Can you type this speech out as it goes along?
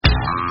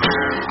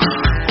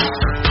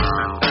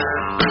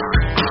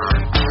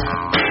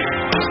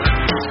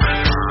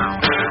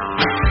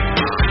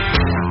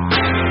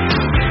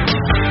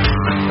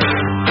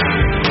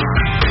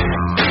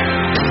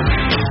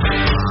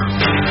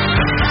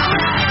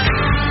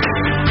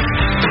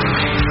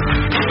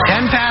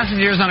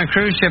passengers on a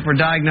cruise ship were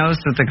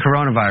diagnosed with the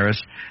coronavirus.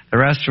 The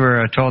rest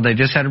were told they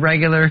just had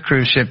regular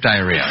cruise ship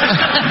diarrhea.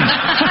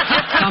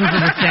 Comes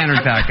with a standard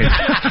package.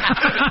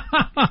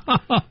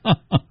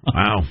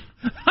 Wow.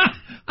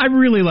 I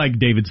really like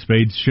David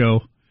Spade's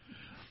show.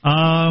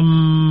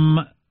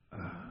 The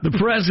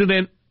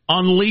president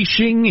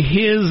unleashing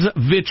his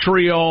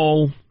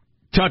vitriol,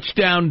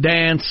 touchdown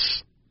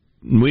dance.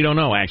 We don't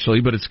know,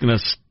 actually, but it's going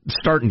to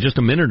start in just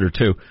a minute or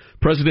two.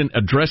 President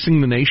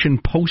addressing the nation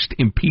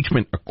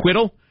post-impeachment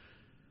acquittal.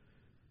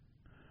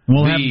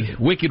 The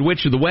Wicked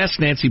Witch of the West,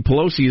 Nancy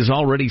Pelosi, has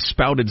already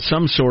spouted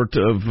some sort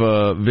of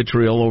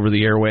vitriol over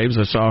the airwaves.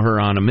 I saw her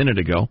on a minute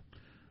ago.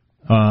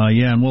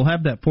 Yeah, and we'll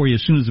have that for you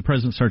as soon as the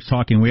president starts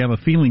talking. We have a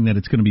feeling that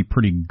it's going to be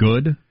pretty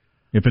good.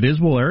 If it is,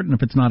 we'll air it, and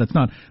if it's not, it's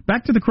not.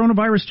 Back to the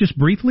coronavirus just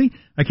briefly.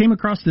 I came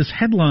across this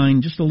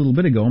headline just a little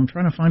bit ago. I'm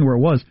trying to find where it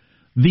was.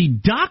 The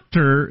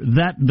doctor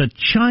that the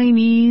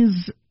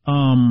Chinese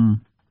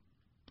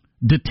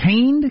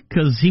detained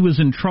because he was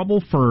in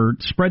trouble for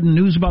spreading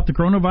news about the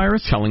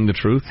coronavirus, telling the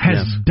truth,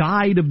 has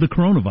died of the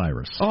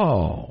coronavirus.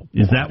 Oh,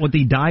 boy. Is that what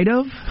he died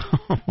of?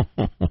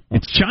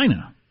 It's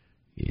China.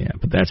 Yeah,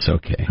 but that's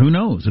okay. Who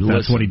knows if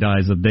that's what he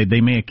dies of?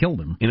 They may have killed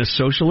him. In a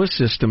socialist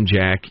system,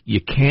 Jack, you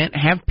can't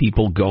have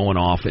people going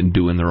off and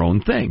doing their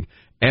own thing.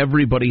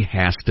 Everybody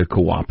has to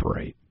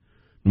cooperate.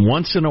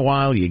 Once in a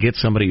while, you get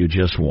somebody who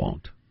just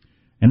won't.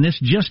 And this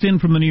just in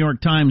from the New York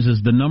Times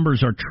as the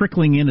numbers are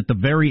trickling in at the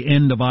very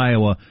end of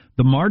Iowa.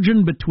 The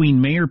margin between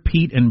Mayor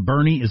Pete and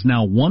Bernie is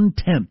now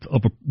 1/10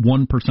 of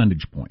 1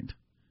 percentage point,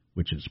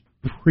 which is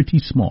pretty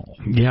small.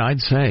 Yeah,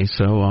 I'd say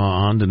so.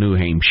 On to New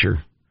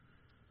Hampshire.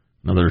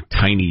 Another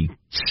tiny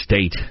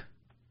state.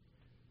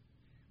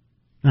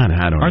 I don't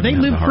know. Are they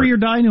live free or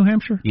die, New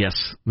Hampshire?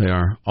 Yes, they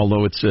are.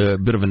 Although it's a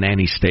bit of a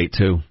nanny state,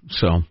 too.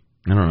 So, I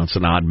don't know. It's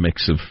an odd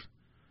mix of...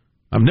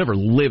 I've never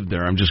lived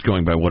there. I'm just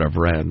going by what I've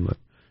read. But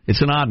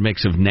it's an odd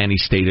mix of nanny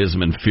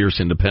statism and fierce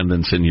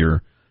independence in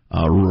your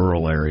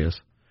rural areas.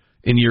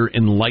 In your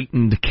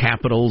enlightened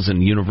capitals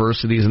and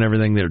universities and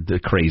everything, they're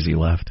crazy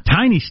left.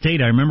 Tiny state.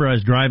 I remember I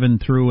was driving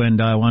through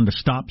and I wanted to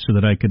stop so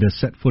that I could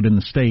set foot in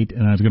the state,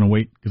 and I was going to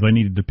wait because I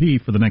needed to pee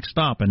for the next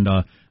stop, and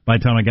by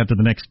the time I got to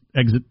the next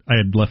exit, I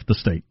had left the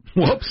state.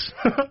 Whoops.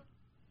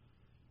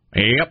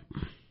 Yep.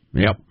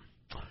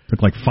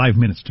 Took like 5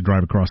 minutes to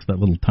drive across that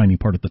little tiny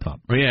part at the top.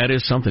 Well, yeah, it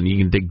is something. You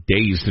can take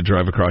days to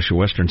drive across your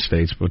western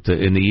states, but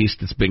in the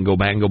east, it's bingo,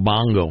 bango,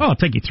 bongo. Oh, it'll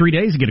take you 3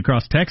 days to get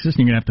across Texas, and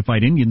you're going to have to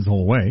fight Indians the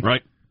whole way.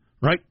 Right.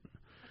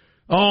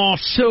 Oh,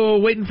 so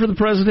waiting for the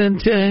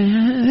president. He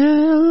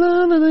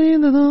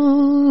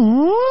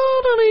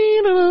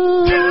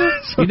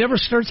never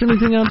starts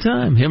anything on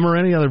time, him or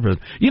any other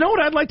president. You know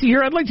what I'd like to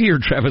hear? I'd like to hear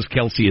Travis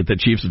Kelce at the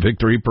Chiefs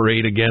Victory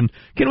Parade again.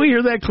 Can we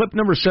hear that clip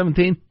number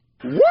 17?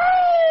 Woo!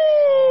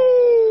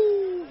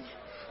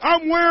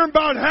 I'm wearing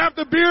about half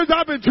the beers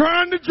I've been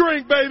trying to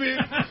drink, baby.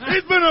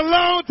 It's been a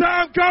long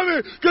time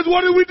coming, because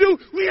what did we do?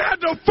 We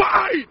had to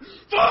fight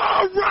for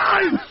our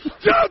right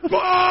to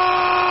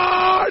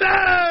party!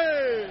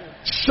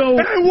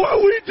 And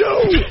what we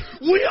do,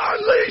 we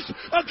unleash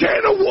a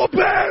can of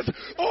whoop-ass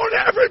on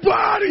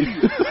everybody!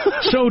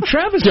 So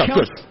Travis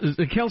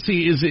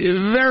Kelce is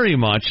very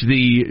much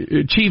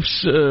the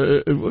Chiefs'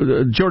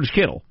 George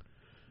Kittle.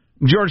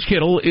 George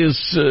Kittle is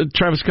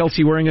Travis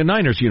Kelce wearing a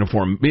Niners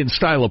uniform. In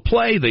style of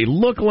play, they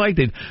look like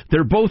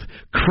they're both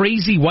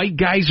crazy white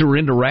guys who are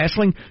into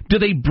wrestling. Do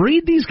they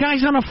breed these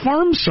guys on a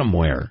farm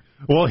somewhere?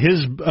 Well,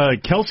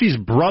 Kelce's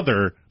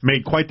brother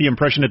made quite the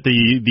impression at the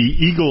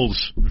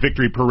Eagles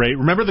victory parade.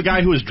 Remember the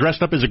guy who was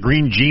dressed up as a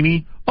green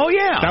genie? Oh,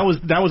 yeah. That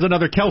was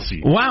another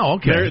Kelce. Wow,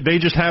 okay. They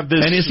just have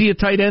this... And is he a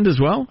tight end as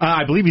well?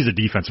 I believe he's a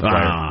defensive player.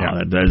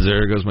 Yeah.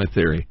 There goes my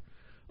theory.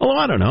 Well,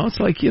 I don't know.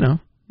 It's like,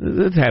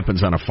 it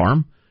happens on a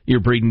farm.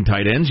 You're breeding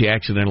tight ends. You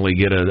accidentally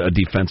get a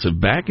defensive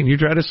back, and you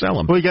try to sell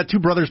them. Well, you got two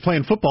brothers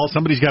playing football.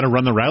 Somebody's got to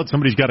run the route.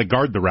 Somebody's got to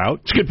guard the route.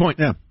 It's a good point.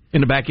 Yeah.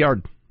 In the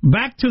backyard.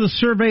 Back to the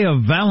survey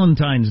of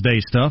Valentine's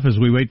Day stuff as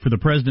we wait for the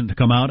president to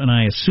come out and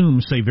I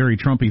assume say very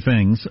Trumpy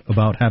things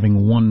about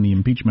having won the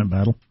impeachment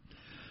battle.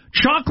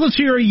 Chocolates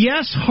here a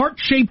yes,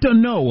 heart-shaped a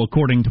no,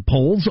 according to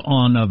polls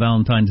on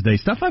Valentine's Day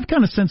stuff. I've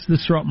kind of sensed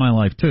this throughout my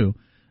life, too.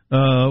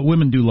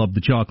 Women do love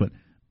the chocolate.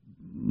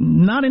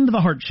 Not into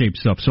the heart-shaped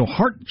stuff. So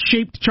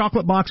heart-shaped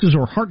chocolate boxes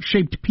or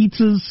heart-shaped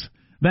pizzas,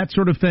 that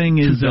sort of thing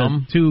is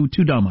too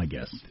dumb, I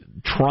guess.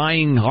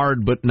 Trying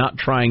hard but not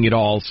trying at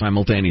all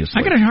simultaneously.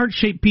 I got a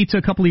heart-shaped pizza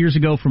a couple of years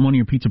ago from one of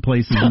your pizza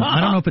places. And I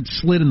don't know if it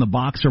slid in the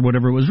box or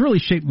whatever. It was really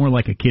shaped more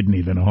like a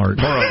kidney than a heart.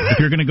 If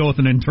you're going to go with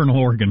an internal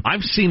organ.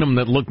 I've seen them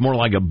that look more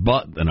like a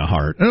butt than a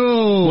heart.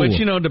 Oh! Which,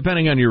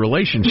 depending on your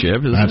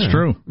relationship. That's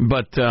true.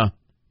 But,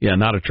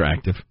 not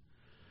attractive.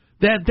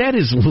 That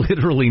is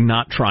literally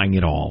not trying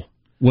at all.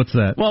 What's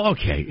that? Well,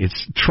 okay,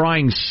 it's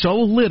trying so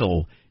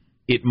little,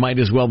 it might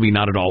as well be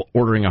not at all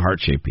ordering a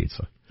heart-shaped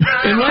pizza.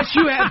 Unless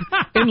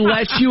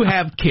you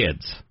have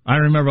kids. I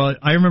remember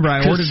I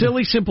ordered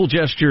silly, simple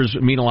gestures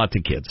mean a lot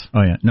to kids.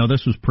 Oh, yeah. No,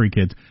 this was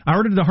pre-kids. I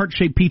ordered the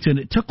heart-shaped pizza, and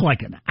it took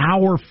like an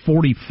hour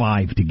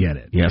 45 to get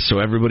it. Yeah, so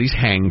everybody's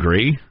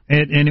hangry.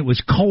 And it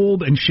was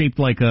cold and shaped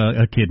like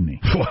a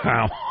kidney.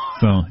 Wow.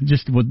 So it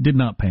just did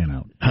not pan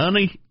out.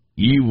 Honey,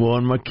 you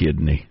won my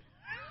kidney.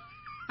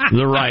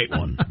 The right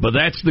one. But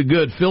that's the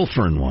good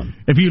filtering one.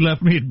 If you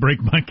left me, it'd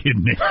break my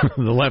kidney.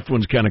 The left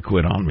one's kind of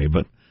quit on me,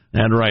 but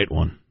that right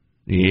one.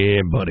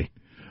 Yeah, buddy.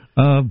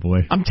 Oh,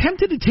 boy. I'm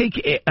tempted to take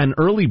an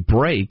early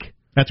break.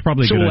 That's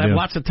probably a good idea. So we'll have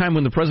lots of time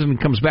when the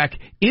president comes back.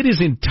 It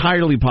is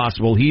entirely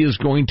possible he is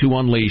going to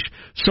unleash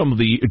some of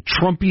the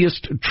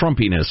Trumpiest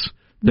Trumpiness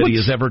that he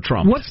has ever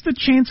trumped. What's the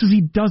chances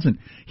he doesn't?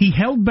 He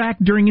held back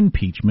during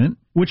impeachment,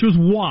 which was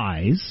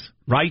wise.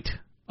 Right.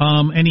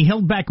 And he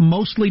held back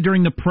mostly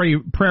during the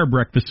prayer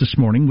breakfast this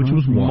morning, which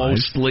was wise.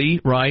 Mostly,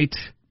 right.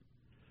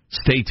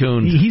 Stay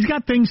tuned. He's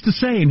got things to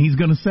say, and he's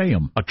going to say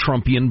them. A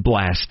Trumpian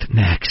blast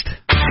next.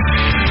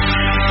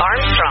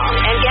 Armstrong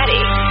and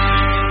Getty.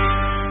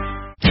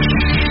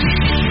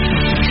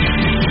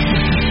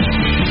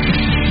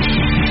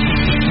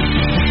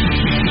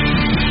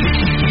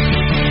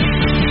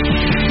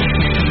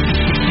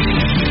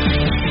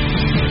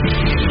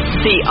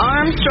 The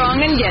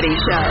Armstrong and Getty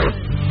Show.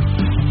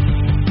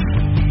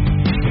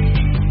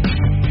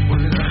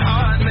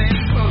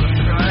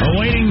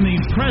 Awaiting the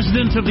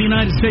President of the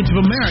United States of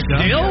America.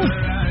 Still?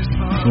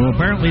 Well,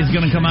 apparently he's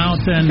going to come out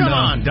and... Come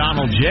on,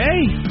 Donald J.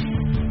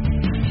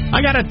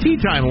 I got a tea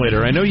time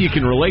later. I know you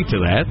can relate to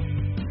that.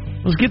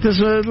 Let's get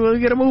this. Let's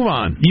get a move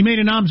on. You made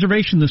an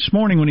observation this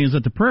morning when he was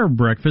at the prayer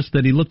breakfast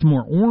that he looked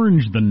more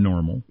orange than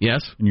normal.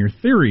 Yes. And your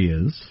theory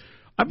is...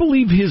 I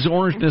believe his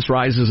orangeness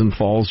rises and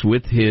falls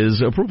with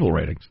his approval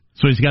ratings.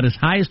 So he's got his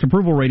highest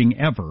approval rating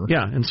ever.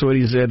 Yeah, and so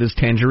he's at his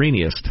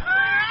tangeriniest.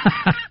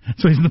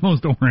 So he's the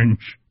most orange.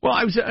 Well,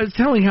 I was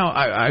telling how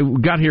I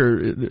got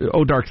here,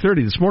 Dark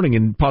 30 this morning,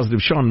 and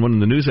Positive Sean, one of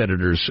the news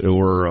editors,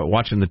 were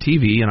watching the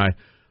TV, and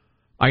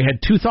I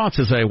had two thoughts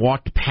as I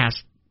walked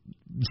past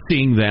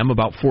seeing them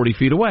about 40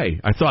 feet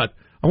away. I thought,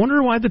 I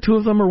wonder why the two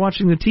of them are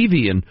watching the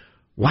TV, and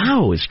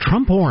wow, is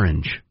Trump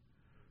orange?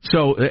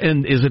 So,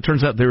 and as it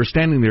turns out, they were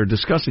standing there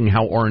discussing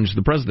how orange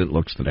the president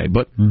looks today.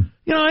 But, you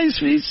know,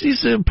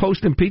 he's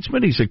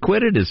post-impeachment. He's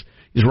acquitted.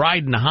 He's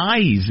riding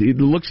high. He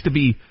looks to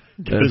be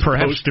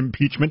perhaps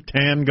post-impeachment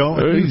tan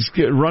going. He's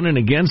running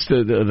against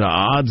the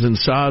odds and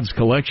sods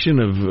collection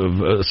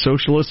of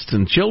socialists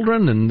and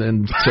children.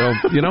 And so,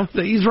 you know,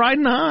 he's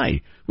riding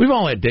high. We've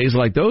all had days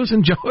like those.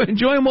 Enjoy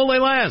them while they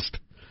last.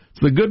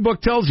 So the good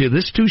book tells you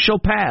this too shall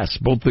pass,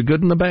 both the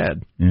good and the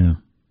bad. Yeah.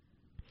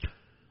 A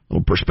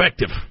little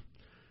perspective.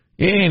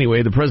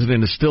 Anyway, the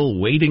president is still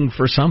waiting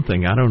for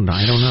something. I don't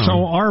know.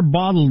 So our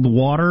bottled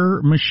water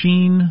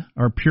machine,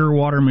 our pure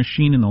water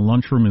machine in the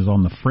lunchroom is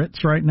on the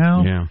fritz right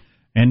now. Yeah.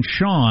 And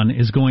Sean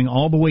is going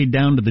all the way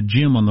down to the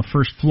gym on the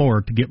first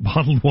floor to get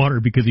bottled water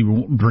because he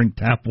won't drink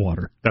tap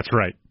water. That's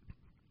right.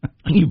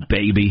 You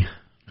baby.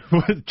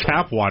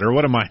 Tap water?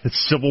 What am I, a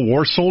Civil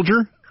War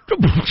soldier?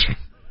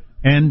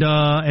 And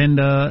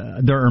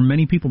there are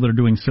many people that are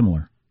doing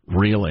similar.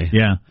 Really?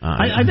 Yeah.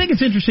 I think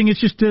it's interesting. It's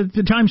just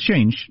the times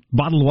change.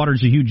 Bottled water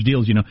is a huge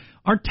deal, as you know.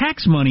 Our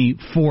tax money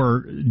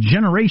for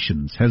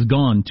generations has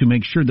gone to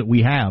make sure that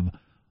we have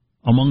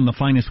among the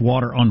finest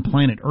water on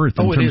planet Earth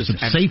in terms of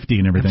safety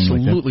and everything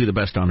like that. Absolutely the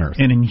best on Earth.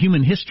 And in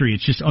human history,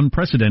 it's just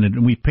unprecedented,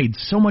 and we've paid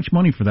so much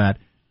money for that,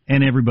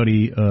 and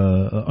everybody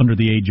under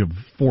the age of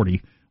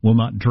 40 will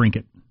not drink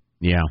it.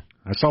 Yeah.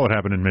 I saw what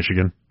happened in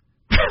Michigan.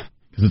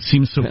 Because it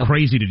seems so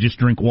crazy to just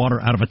drink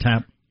water out of a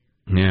tap.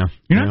 Yeah.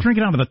 You're not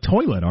drinking out of the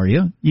toilet, are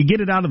you? You get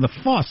it out of the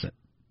faucet.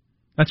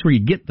 That's where you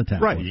get the tap.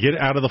 Right. You get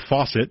it out of the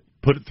faucet,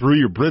 put it through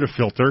your Brita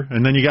filter,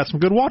 and then you got some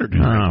good water to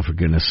drink. Oh, for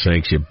goodness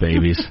sakes, you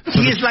babies.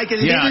 He is like a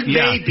little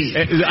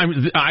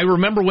baby. I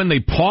remember when they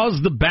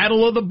paused the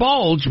Battle of the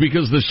Bulge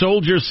because the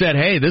soldiers said,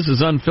 hey, this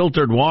is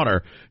unfiltered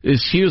water.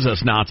 Excuse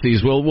us,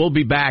 Nazis. We'll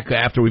be back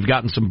after we've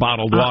gotten some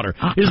bottled water.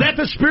 Is that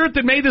the spirit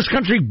that made this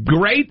country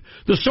great?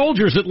 The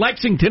soldiers at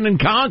Lexington and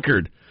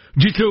Concord.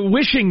 Just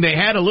wishing they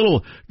had a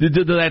little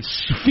that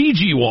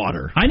Fiji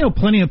water. I know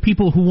plenty of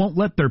people who won't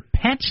let their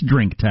pets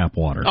drink tap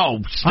water. Oh,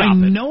 stop I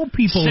it. know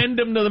people Send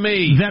them to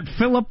me. that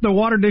fill up the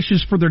water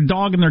dishes for their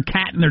dog and their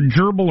cat and their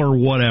gerbil or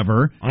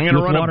whatever. I'm going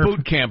to run a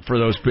boot camp for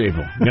those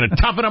people. I'm going to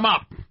toughen them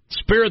up.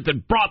 Spirit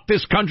that brought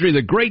this country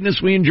the greatness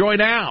we enjoy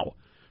now.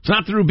 It's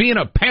not through being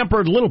a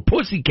pampered little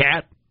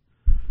pussycat.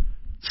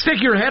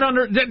 Stick your head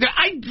under...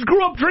 I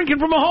grew up drinking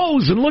from a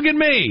hose, and look at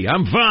me.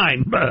 I'm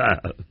fine.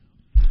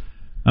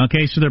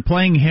 Okay, so they're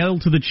playing Hail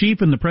to the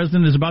Chief, and the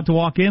president is about to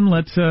walk in.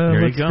 Let's do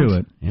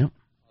it. Yep.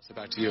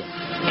 Back to you.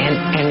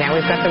 And now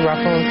we've got the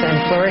ruffles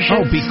and flourishes.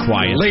 Oh, be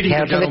quiet. Ladies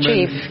Hail and gentlemen, to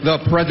the Chief.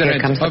 the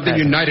President Here comes of the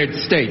United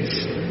States.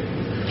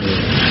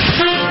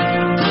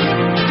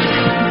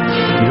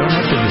 You don't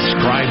have to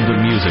describe the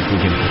music. We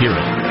can hear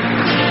it.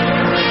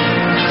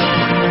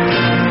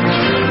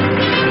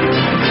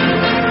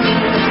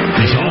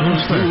 He's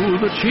almost there.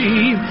 the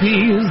chief,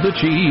 he's the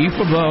chief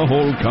of the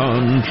whole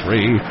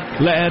country.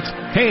 Let's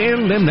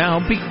hail him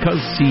now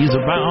because he's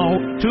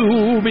about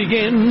to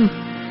begin.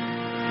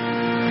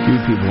 You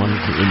people want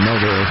to know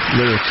the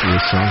lyrics to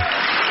this song.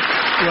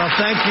 Well,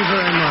 thank you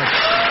very much.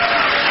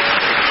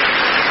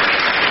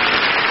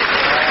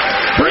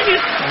 Bring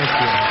it! Thank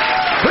you.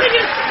 Bring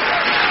it!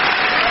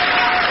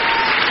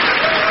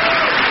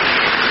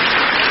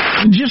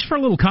 Just for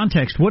a little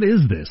context, what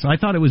is this? I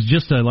thought it was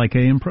just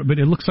but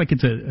it looks like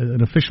it's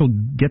an official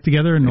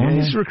get-together. Yeah,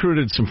 he's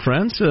recruited some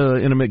friends,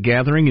 intimate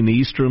gathering in the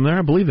East Room there.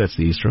 I believe that's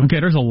the East Room. Okay,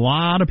 there's a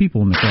lot of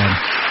people in the crowd.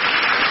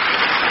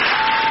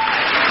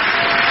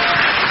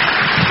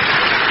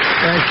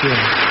 Thank you.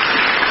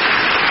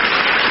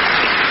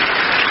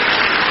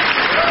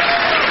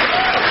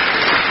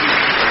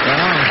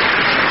 Wow.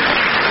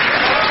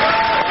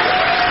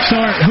 So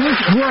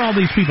who are all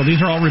these people?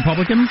 These are all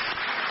Republicans?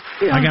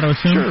 Yeah, I got to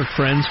assume? Sure,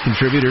 friends,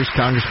 contributors,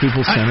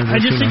 congresspeople, senators. I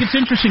just think it's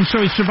interesting.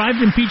 So he survived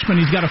impeachment.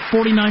 He's got a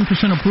 49%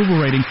 approval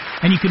rating,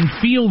 and you can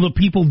feel the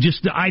people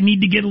just, I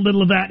need to get a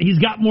little of that. He's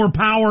got more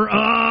power.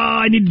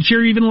 I need to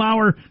cheer even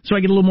louder so I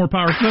get a little more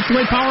power. So that's the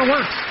way power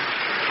works.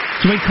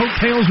 That's the way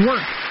coattails work.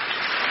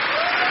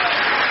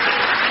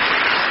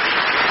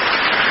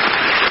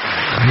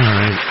 All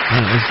right,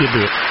 let's get to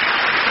it.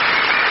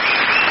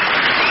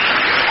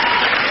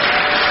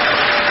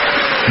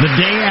 The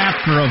day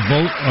after a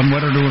vote on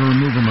whether to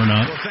remove him or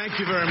not. Well, thank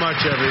you very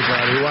much,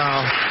 everybody.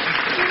 Wow.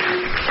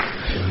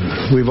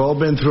 We've all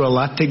been through a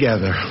lot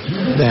together,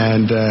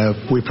 and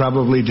we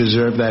probably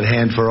deserve that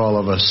hand for all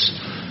of us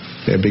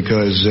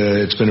because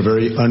it's been a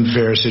very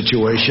unfair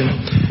situation.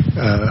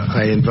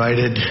 I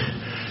invited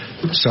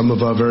some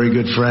of our very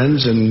good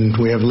friends, and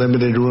we have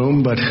limited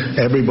room, but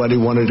everybody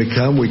wanted to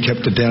come. We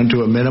kept it down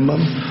to a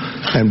minimum,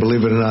 and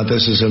believe it or not,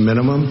 this is a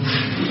minimum.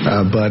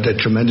 But a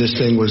tremendous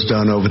thing was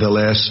done over the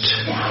last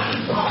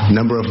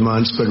number of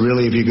months, but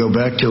really if you go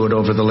back to it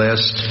over the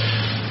last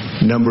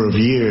number of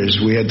years,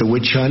 we had the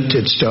witch hunt.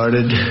 It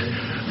started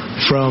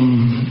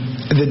from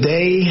the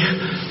day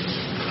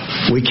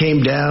we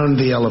came down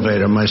the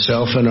elevator,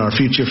 myself and our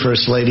future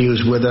First Lady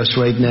who's with us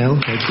right now.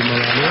 Thank you,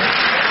 Melania.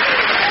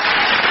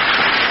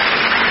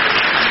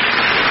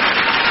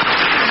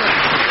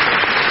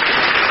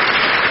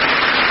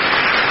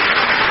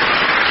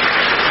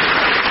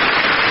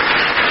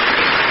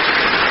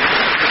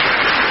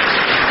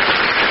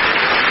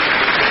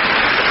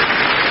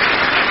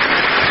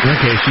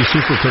 Okay, she's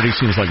super pretty.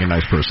 Seems like a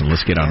nice person.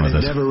 Let's get on with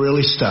this. It never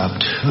really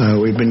stopped.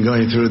 We've been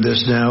going through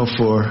this now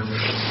for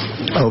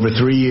over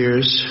 3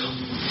 years.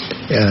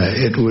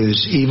 It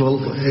was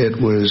evil. It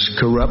was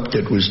corrupt.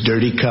 It was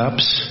dirty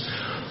cops.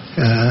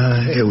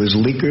 It was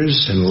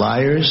leakers and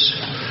liars.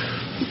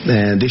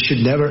 And this should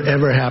never,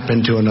 ever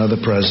happen to another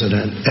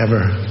president,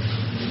 ever.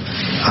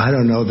 I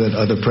don't know that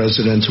other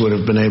presidents would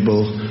have been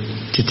able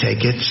to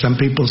take it. Some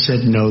people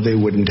said no, they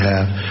wouldn't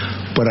have.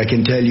 But I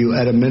can tell you,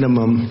 at a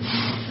minimum,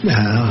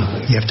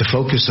 you have to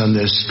focus on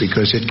this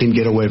because it can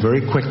get away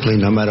very quickly.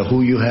 No matter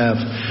who you have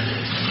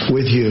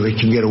with you, it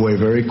can get away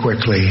very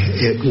quickly.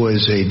 It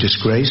was a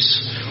disgrace.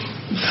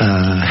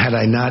 Had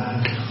I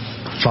not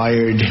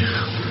fired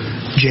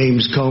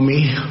James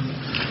Comey,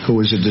 who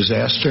was a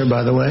disaster,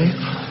 by the way,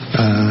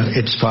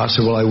 it's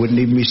possible I wouldn't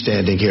even be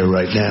standing here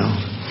right now.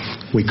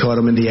 We caught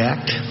him in the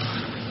act.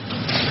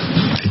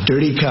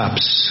 Dirty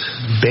cops,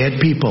 bad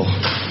people.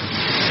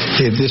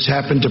 If this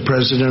happened to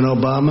President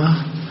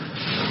Obama,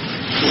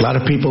 a lot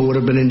of people would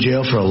have been in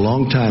jail for a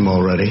long time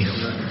already,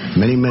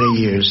 many, many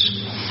years.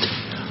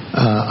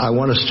 I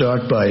want to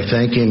start by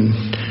thanking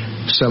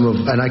some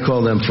of, and I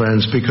call them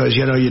friends, because,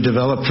 you know, you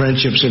develop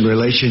friendships and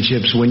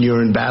relationships when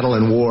you're in battle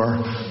and war,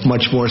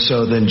 much more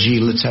so than, gee,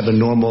 let's have a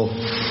normal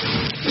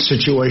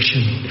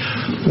situation.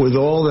 With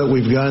all that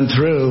we've gone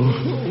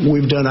through,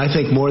 we've done, I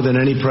think, more than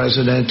any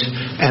president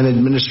and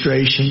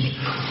administration.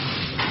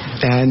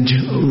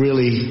 And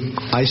really,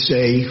 I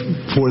say,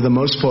 for the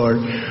most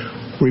part,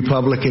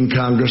 Republican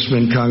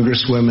congressmen,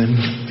 congresswomen,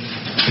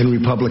 and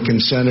Republican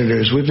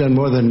senators, we've done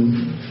more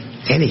than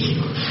any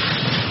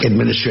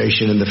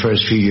administration in the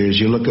first few years.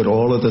 You look at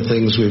all of the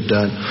things we've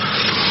done.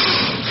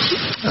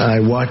 I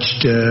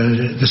watched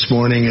this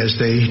morning as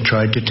they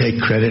tried to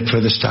take credit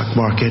for the stock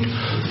market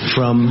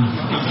from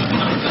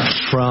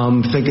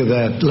think of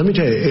that. Let me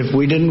tell you, if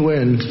we didn't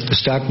win, the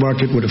stock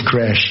market would have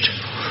crashed.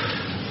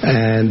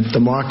 And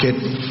the market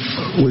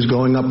was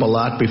going up a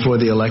lot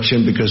before the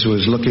election because it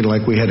was looking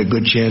like we had a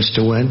good chance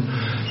to win.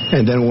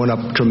 And then went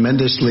up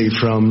tremendously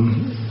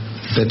from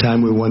the time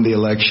we won the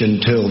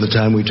election till the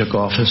time we took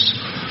office,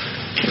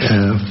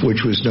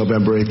 which was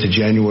November 8th to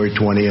January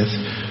 20th.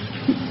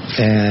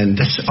 And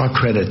that's our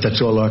credit.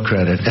 That's all our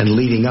credit. And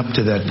leading up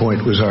to that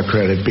point was our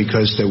credit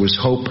because there was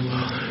hope.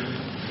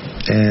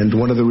 And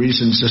one of the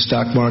reasons the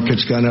stock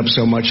market's gone up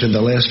so much in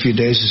the last few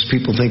days is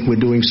people think we're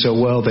doing so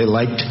well. They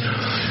liked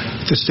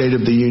the State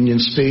of the Union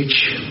speech.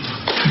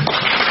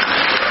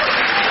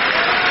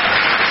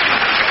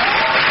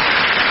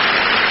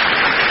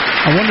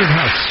 I wondered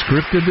how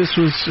scripted this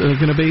was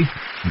going to be.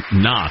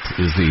 Not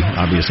is the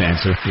obvious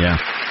answer. Yeah.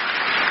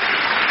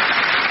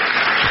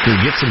 to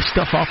get some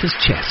stuff off his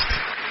chest.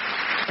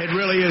 It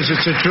really is.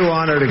 It's a true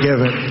honor to give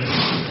it.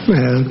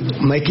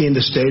 Making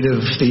the State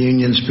of the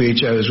Union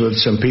speech, I was with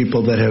some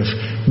people that have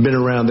been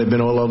around. They've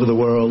been all over the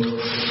world.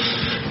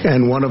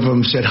 And one of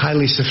them said,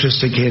 highly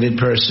sophisticated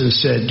person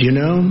said,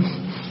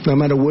 no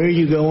matter where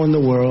you go in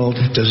the world,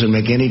 it doesn't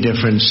make any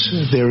difference.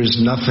 There is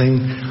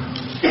nothing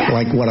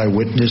like what I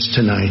witnessed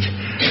tonight.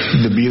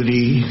 The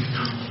beauty,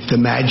 the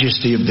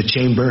majesty of the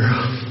chamber,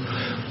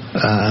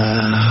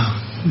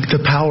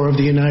 the power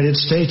of the United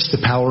States, the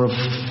power of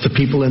the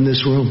people in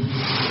this room.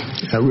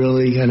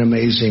 Really an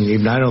amazing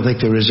evening. I don't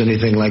think there is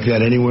anything like that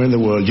anywhere in the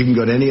world. You can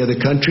go to any other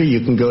country. You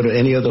can go to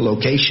any other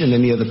location,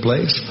 any other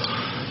place.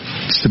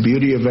 It's the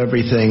beauty of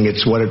everything.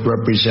 It's what it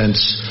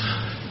represents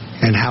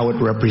and how it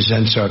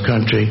represents our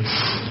country.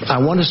 I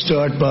want to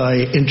start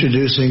by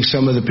introducing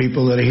some of the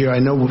people that are here. I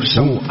know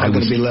some are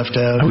going to be left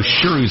out. I was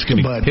sure he was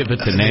going to pivot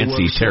to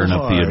Nancy tearing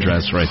up the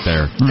address right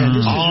there.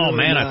 Oh,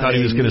 man, I thought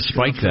he was going to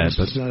spike that.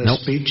 But it's not a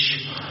speech.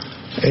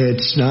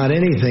 It's not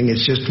anything.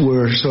 It's just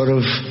we're sort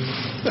of,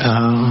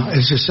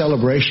 it's a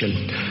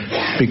celebration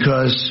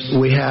because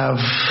we have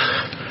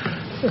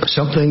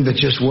something that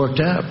just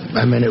worked out.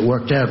 I mean, it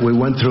worked out. We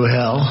went through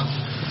hell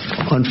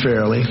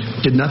unfairly,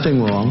 did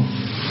nothing wrong,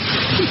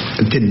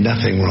 and did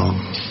nothing wrong.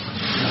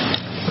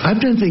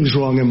 I've done things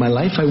wrong in my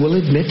life, I will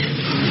admit.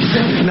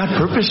 Not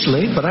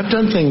purposely, but I've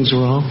done things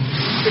wrong.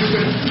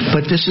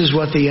 But this is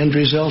what the end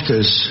result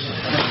is.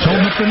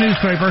 Told up the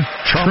newspaper.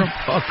 Trump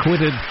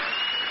acquitted.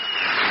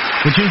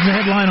 Which is the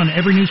headline on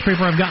every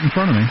newspaper I've got in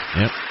front of me.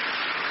 Yep.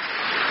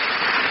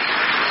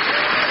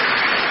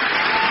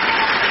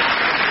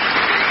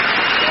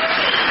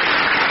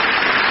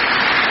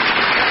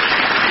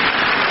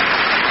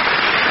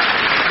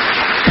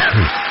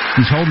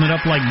 He's holding it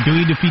up like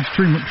Dewey defeats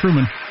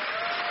Truman.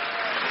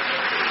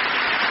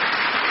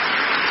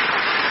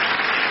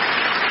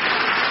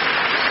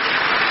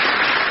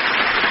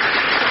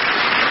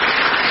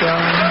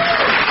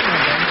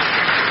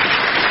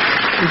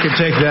 You can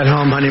take that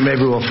home, honey.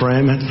 Maybe we'll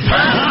frame it.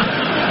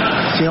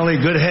 It's the only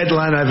good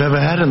headline I've ever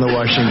had in the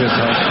Washington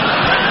Post.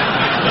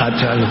 I'll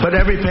tell you. But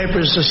every paper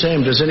is the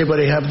same. Does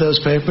anybody have those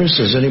papers?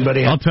 Does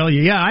anybody have... I'll tell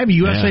you. Yeah, I have a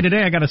USA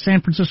Today. I got a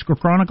San Francisco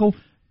Chronicle.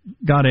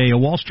 Got a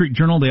Wall Street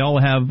Journal. They all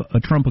have a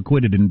Trump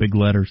acquitted in big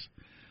letters.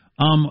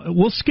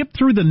 We'll skip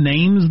through the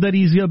names that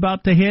he's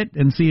about to hit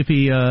and see if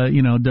he,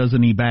 does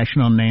any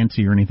bashing on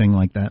Nancy or anything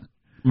like that.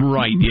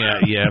 Right,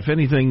 yeah. If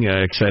anything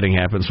exciting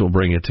happens, we'll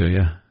bring it to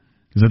you.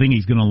 Because I think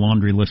he's going to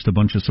laundry list a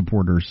bunch of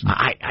supporters.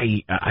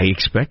 I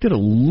expected a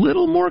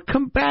little more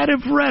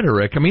combative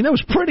rhetoric. I mean, that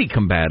was pretty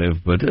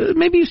combative, but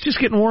maybe he's just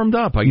getting warmed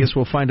up. I guess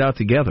we'll find out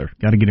together.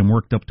 Got to get him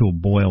worked up to a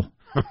boil.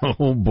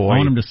 Oh, boy. I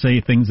want him to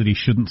say things that he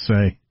shouldn't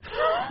say.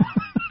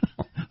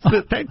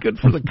 Is that good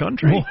for the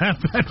country? We'll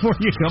have that for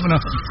you coming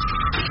up.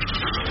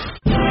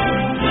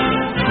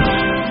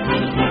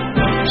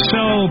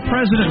 So,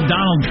 President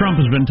Donald Trump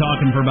has been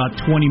talking for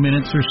about 20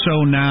 minutes or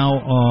so now.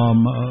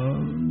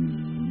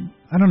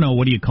 I don't know,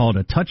 what do you call it,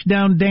 a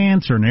touchdown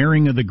dance or an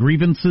airing of the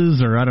grievances,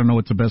 or I don't know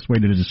what's the best way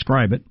to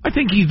describe it. I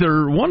think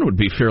either one would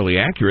be fairly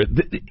accurate.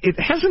 It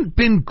hasn't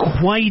been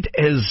quite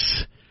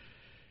as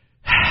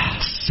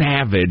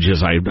savage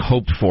as I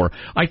hoped for.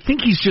 I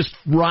think he's just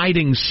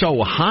riding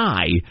so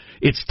high,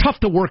 it's tough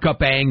to work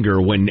up anger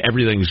when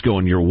everything's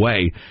going your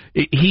way.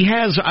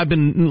 I've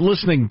been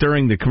listening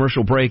during the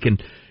commercial break,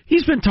 and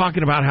he's been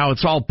talking about how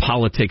it's all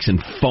politics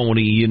and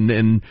phony,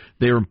 and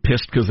they were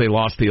pissed because they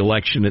lost the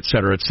election, et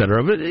cetera,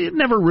 but it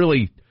never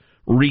really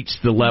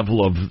reached the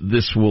level of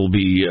this we'll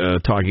be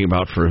talking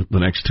about for the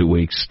next 2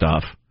 weeks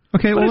stuff.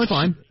 Okay, well, it's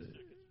fine.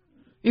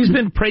 He's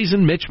been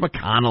praising Mitch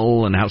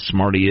McConnell and how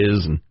smart he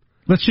is, and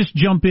let's just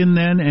jump in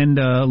then and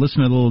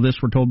listen to a little of this.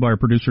 We're told by our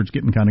producer it's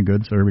getting kind of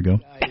good, so here we go.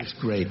 He's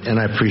great, and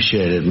I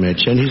appreciate it,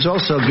 Mitch. And he's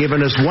also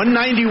given us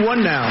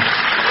 191 now.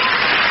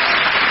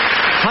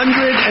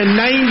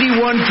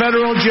 191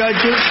 federal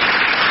judges,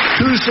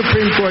 2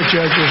 Supreme Court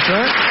judges,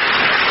 right?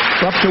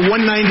 We're up to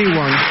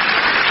 191.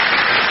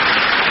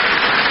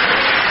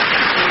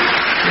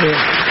 Yeah.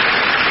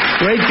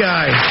 Great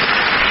guy.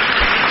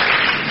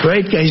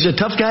 He's a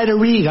tough guy to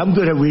read. I'm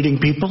good at reading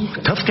people.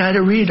 Tough guy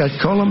to read, I'd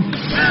call him.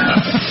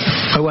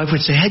 My wife would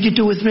say, how'd you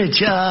do with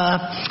Mitch?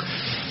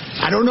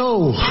 I don't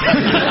know.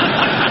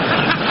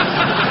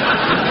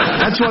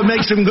 That's what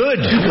makes him good,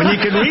 when you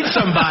can read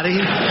somebody.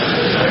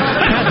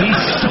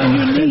 He's so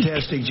unique.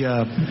 Fantastic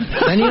job.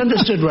 And he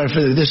understood right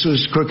from this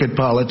was crooked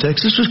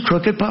politics. This was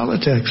crooked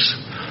politics.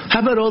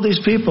 How about all these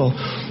people?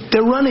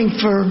 They're running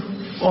for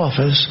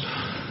office.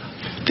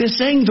 They're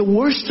saying the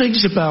worst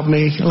things about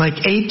me,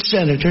 like 8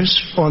 senators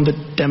on the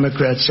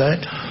Democrat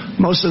side.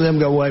 Most of them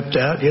got wiped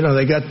out. They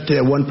got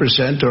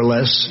 1% or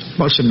less.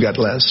 Most of them got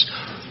less.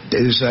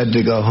 They decided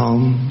to go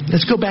home.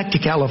 Let's go back to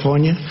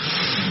California.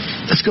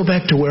 Let's go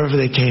back to wherever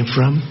they came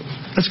from.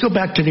 Let's go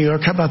back to New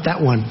York. How about that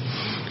one?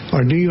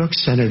 Our New York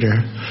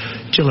Senator,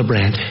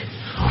 Gillibrand.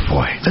 Oh,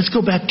 boy. Let's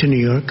go back to New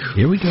York.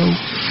 Here we go.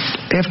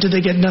 After they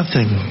get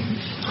nothing.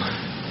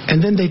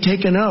 And then they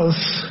take an oath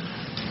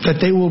that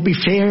they will be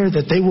fair,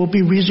 that they will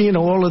be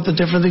reasonable, all of the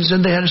different things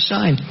that they had to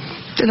sign.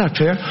 They're not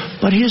fair,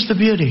 but here's the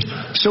beauty.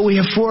 So we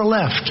have 4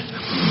 left.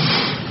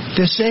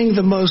 They're saying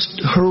the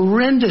most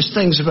horrendous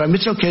things about me.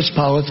 It's okay, it's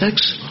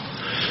politics.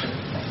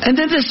 And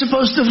then they're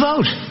supposed to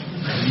vote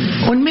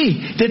on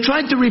me. They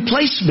tried to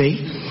replace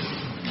me,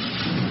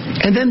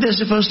 and then they're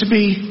supposed to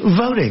be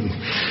voting.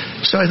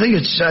 So I think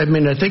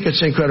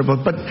it's incredible.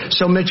 But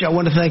so, Mitch, I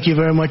want to thank you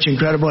very much.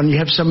 Incredible. And you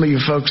have some of your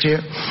folks here,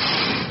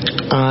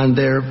 and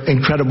they're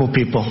incredible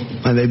people,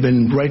 and they've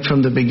been right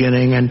from the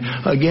beginning. And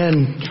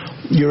again,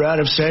 you're out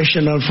of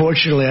session.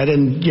 Unfortunately, I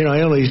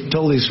only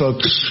told these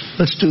folks,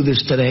 let's do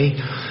this today.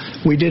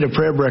 We did a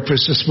prayer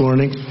breakfast this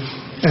morning,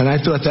 and I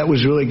thought that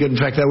was really good. In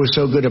fact, that was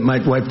so good it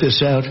might wipe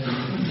this out.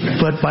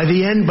 But by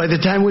the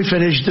time we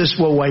finish this,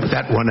 we'll wipe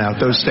that one out,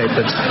 those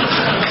statements.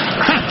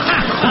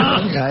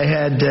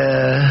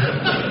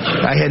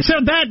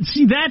 So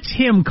that's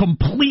him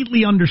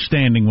completely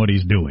understanding what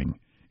he's doing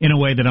in a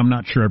way that I'm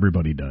not sure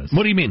everybody does.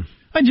 What do you mean?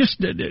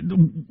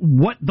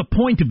 What the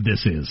point of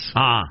this is.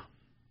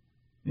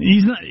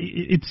 He's not.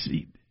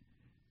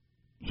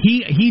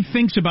 He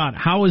thinks about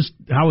how is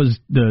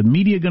the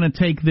media going to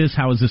take this?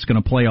 How is this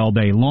going to play all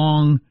day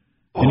long?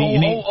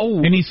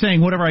 And he's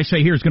saying whatever I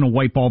say here is going to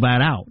wipe all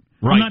that out.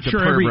 Right, I'm not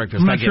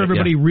sure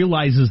everybody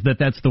realizes that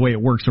that's the way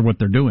it works or what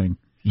they're doing.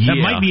 Yeah.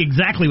 That might be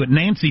exactly what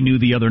Nancy knew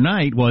the other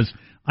night was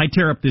I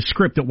tear up this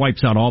script that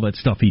wipes out all that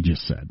stuff he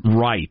just said.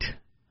 Right.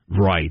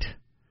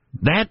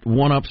 That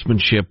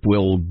one-upsmanship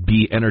will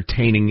be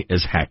entertaining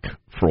as heck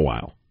for a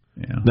while.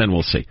 Yeah. Then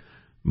we'll see.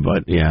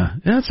 But, yeah,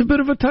 that's a bit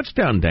of a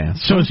touchdown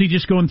dance. So is he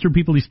just going through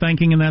people he's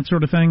thanking and that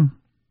sort of thing?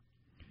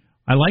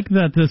 I like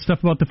the stuff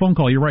about the phone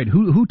call. You're right.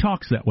 Who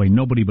talks that way?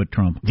 Nobody but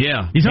Trump.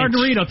 Yeah. He's hard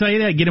to read, I'll tell you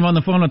that. Get him on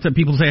the phone.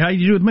 People say, how did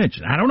you do with Mitch?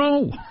 I don't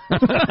know.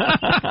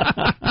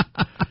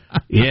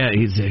 Yeah,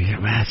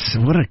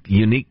 what a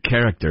unique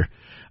character.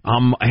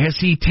 Has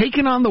he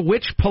taken on the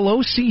witch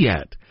Pelosi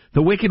yet?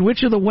 The Wicked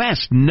Witch of the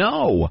West?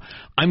 No.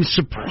 I'm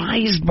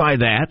surprised by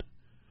that.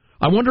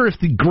 I wonder if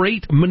the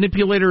great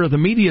manipulator of the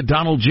media,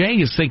 Donald J.,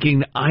 is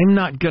thinking, I'm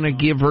not going to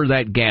give her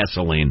that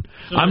gasoline.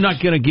 I'm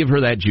not going to give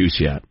her that juice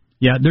yet.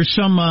 Yeah, there's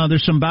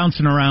some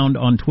bouncing around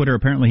on Twitter.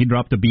 Apparently he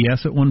dropped a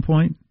BS at one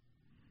point.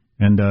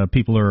 And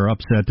people are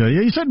upset.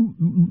 He said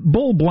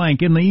bull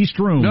blank in the East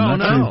Room.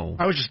 No.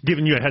 I was just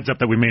giving you a heads up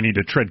that we may need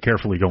to tread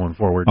carefully going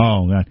forward.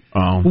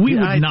 We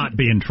would not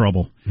be in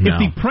trouble. No. If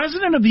the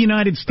President of the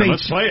United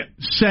States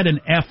said an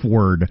F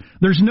word,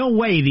 there's no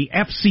way the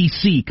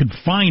FCC could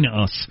fine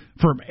us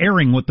for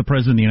airing what the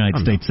President of the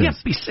United States says.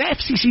 Yes, the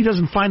FCC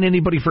doesn't fine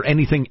anybody for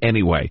anything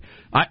anyway.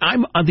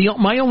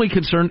 My only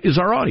concern is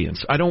our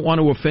audience. I don't want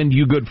to offend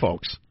you good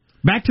folks.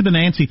 Back to the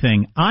Nancy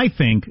thing, I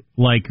think,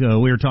 like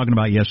we were talking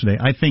about yesterday,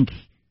 I think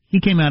he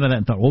came out of that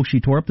and thought, oh,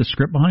 she tore up the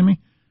script behind me?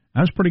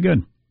 That was pretty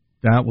good.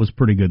 That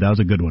was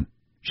a good one.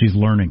 She's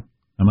learning.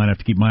 I might have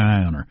to keep my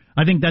eye on her.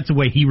 I think that's the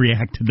way he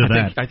reacted to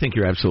that. I think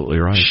you're absolutely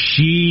right.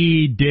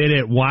 She did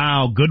it.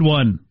 Wow, good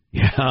one.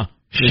 Yeah.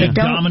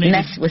 Don't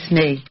mess with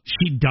me.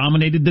 She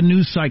dominated the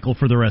news cycle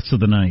for the rest of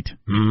the night.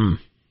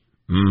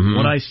 Mm-hmm.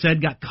 What I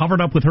said got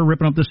covered up with her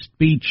ripping up the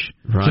speech.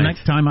 Right. So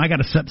next time I got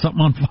to set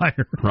something on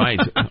fire. Right.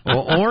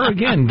 Or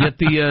again, get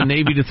the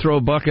Navy to throw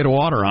a bucket of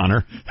water on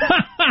her.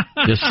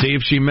 Just see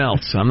if she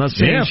melts. I'm not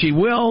saying she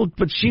will,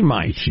 but she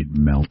might. She'd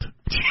melt.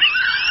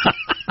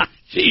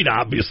 She'd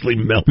obviously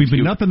melt. We'd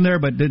be nothing there,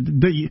 but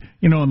in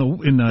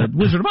the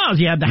Wizard of Oz,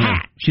 you had the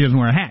hat. She doesn't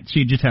wear a hat.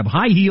 She'd just have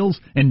high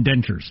heels and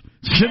dentures,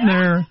 sitting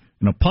there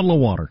in a puddle of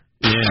water.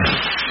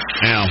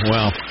 Yeah.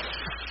 Well.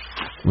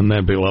 Wouldn't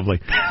that be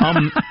lovely?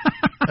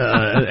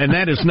 And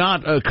that is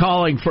not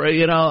calling for,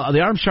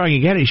 the Armstrong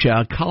and Getty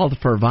show called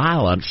for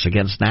violence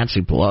against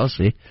Nancy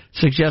Pelosi,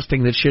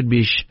 suggesting that should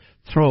be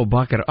throw a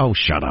bucket. Oh,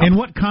 shut up. In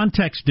what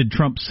context did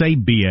Trump say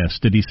BS?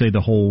 Did he say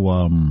the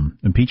whole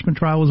impeachment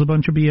trial was a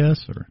bunch of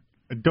BS? Or?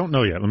 I don't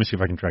know yet. Let me see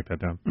if I can track that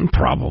down.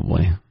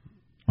 Probably.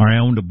 I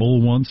owned a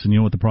bull once, and you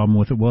know what the problem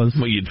with it was?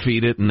 Well, you'd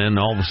feed it, and then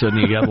all of a sudden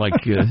you got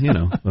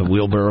a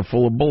wheelbarrow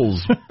full of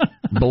bulls.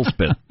 Bull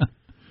spit.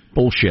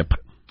 Bullshit.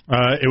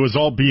 It was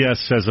all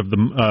BS,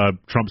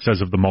 Trump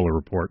says of the Mueller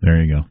report.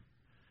 There you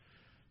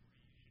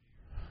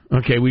go.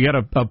 Okay, we got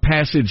a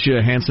passage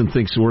Hansen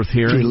thinks worth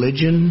hearing.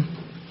 Religion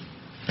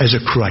as a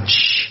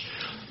crutch.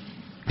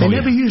 They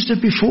never used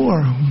it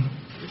before.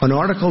 An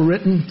article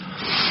written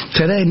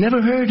today,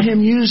 never heard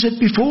him use it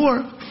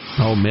before.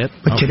 Oh, Mitt.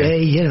 But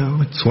today,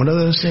 it's one of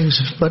those things.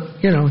 But,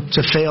 it's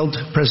a failed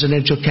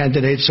presidential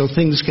candidate, so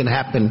things can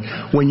happen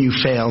when you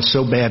fail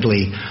so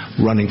badly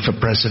running for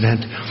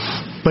president.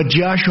 But,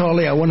 Josh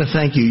Hawley, I want to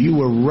thank you. You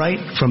were right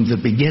from the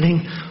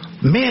beginning.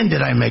 Man,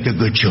 did I make a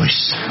good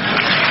choice.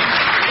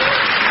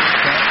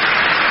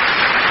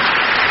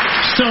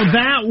 So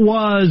that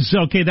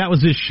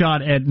was his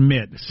shot at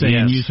Mitt,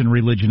 saying using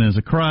religion as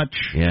a crutch.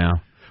 Yeah.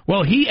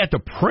 Well, he, at the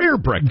prayer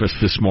breakfast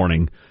this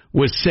morning,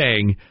 was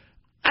saying,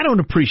 I don't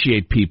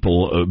appreciate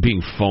people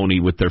being phony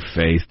with their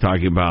faith,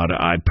 talking about,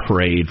 I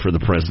prayed for the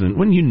president,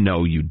 when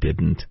you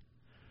didn't.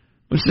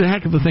 Which is a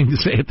heck of a thing to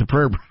say at the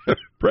prayer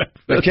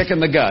breakfast. A kick in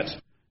the gut.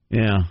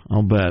 Yeah,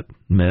 I'll bet,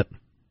 Mitt.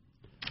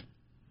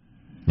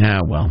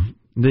 Yeah, well,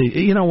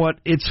 you know what?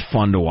 It's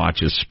fun to watch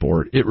this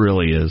sport. It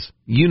really is.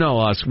 You know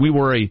us. We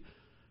worry.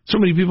 So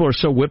many people are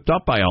so whipped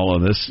up by all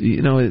of this.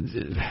 You know,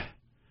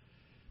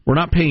 we're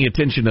not paying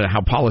attention to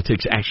how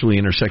politics actually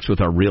intersects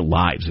with our real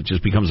lives. It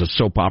just becomes a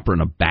soap opera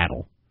and a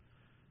battle.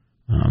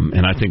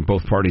 And I think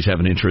both parties have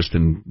an interest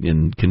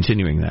in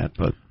continuing that.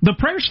 But the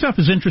prayer stuff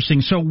is interesting.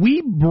 So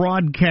we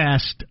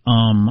broadcast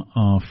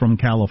from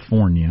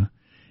California,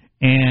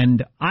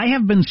 and I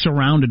have been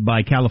surrounded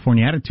by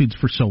California attitudes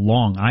for so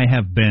long.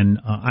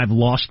 I've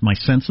lost my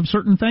sense of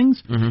certain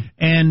things. Mm-hmm.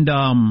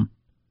 And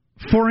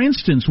for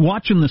instance,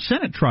 watching the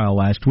Senate trial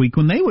last week,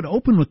 when they would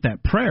open with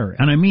that prayer,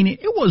 and I mean, it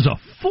was a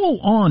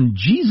full-on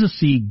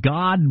Jesus-y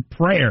God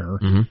prayer.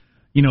 Mm-hmm.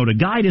 You know, to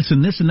guide us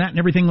and this and that and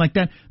everything like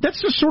that.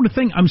 That's the sort of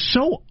thing I'm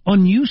so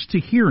unused to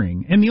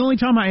hearing. And the only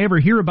time I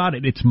ever hear about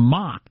it, it's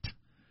mocked,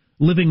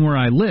 living where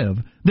I live,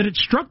 that it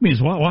struck me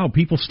as, wow,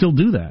 people still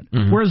do that.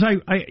 Mm-hmm. Whereas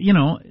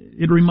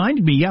it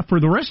reminded me,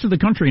 for the rest of the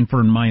country and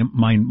for my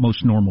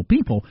most normal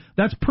people,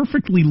 that's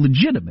perfectly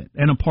legitimate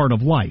and a part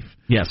of life.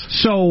 Yes.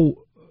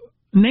 So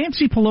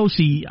Nancy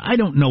Pelosi, I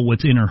don't know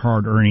what's in her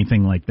heart or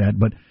anything like that,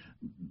 but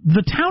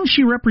the town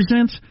she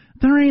represents,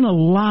 there ain't a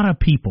lot of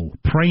people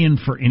praying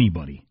for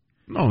anybody.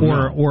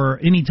 Or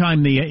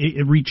anytime they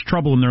reach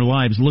trouble in their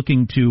lives,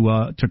 looking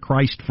to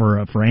Christ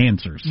for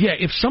answers. Yeah,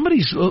 if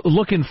somebody's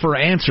looking for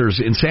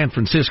answers in San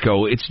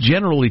Francisco, it's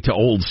generally to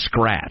Old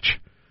Scratch.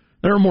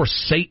 There are more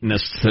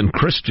Satanists than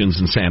Christians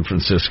in San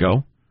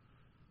Francisco.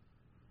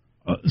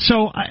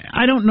 So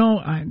I don't know.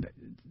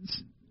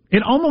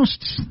 It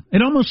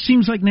almost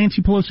seems like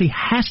Nancy Pelosi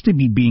has to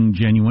be being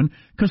genuine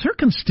because her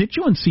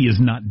constituency is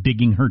not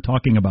digging her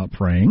talking about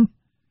praying.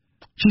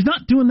 She's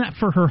not doing that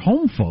for her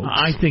home folks.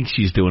 I think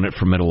she's doing it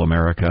for Middle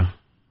America.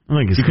 I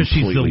think it's because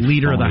she's the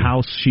leader of the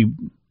House.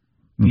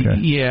 Okay.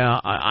 Yeah,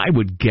 I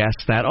would guess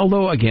that.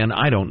 Although, again,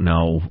 I don't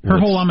know. Her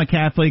whole "I'm a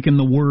Catholic" and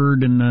the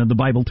Word and the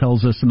Bible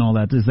tells us and all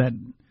that is that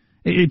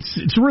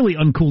it's really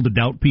uncool to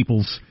doubt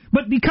people's.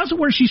 But because of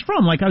where she's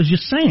from, like I was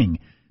just saying,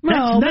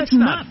 that's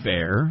not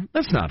fair.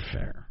 That's not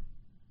fair.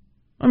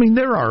 I mean,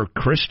 there are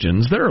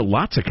Christians. There are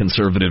lots of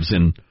conservatives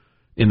in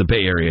the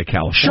Bay Area,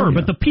 California. Sure,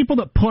 but the people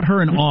that put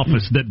her in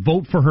office, that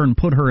vote for her and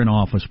put her in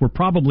office, were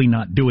probably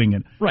not doing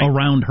it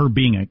around her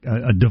being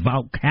a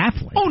devout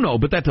Catholic. Oh, no,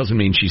 but that doesn't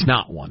mean she's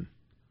not one.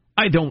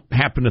 I don't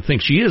happen to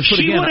think she is.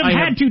 But she would have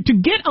had to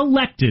get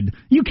elected.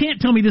 You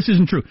can't tell me this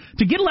isn't true.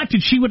 To get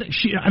elected,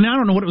 I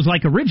don't know what it was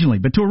like originally,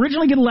 but to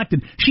originally get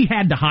elected, she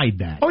had to hide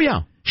that. Oh,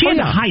 yeah. She had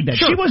to hide that.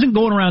 Sure. She wasn't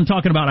going around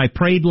talking about, I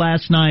prayed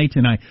last night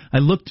and I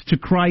looked to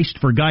Christ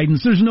for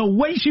guidance. There's no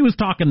way she was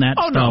talking that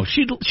stuff. Oh, no,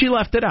 she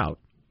left it out.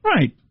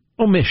 Right.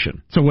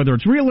 Omission. So whether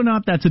it's real or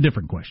not, that's a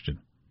different question.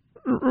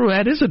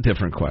 That is a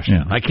different question.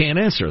 Yeah. I can't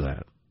answer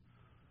that.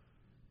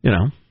 You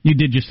know. You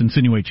did just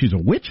insinuate she's a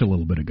witch a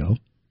little bit ago.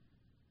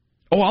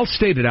 Oh, I'll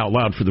state it out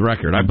loud for the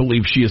record. I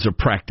believe she is a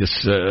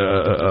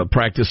practicing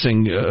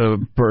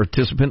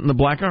participant in the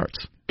black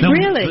arts. Now,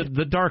 really?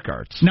 The dark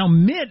arts. Now,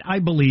 Mitt, I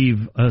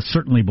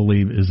certainly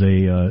believe, is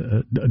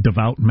a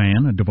devout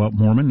man, a devout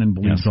Mormon, and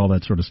believes all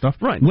that sort of stuff.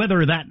 Right.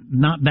 Whether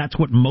that's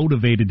what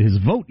motivated his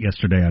vote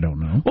yesterday, I don't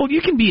know. Well,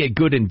 you can be a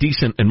good and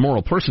decent and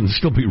moral person and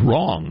still be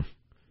wrong,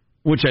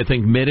 which I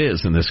think Mitt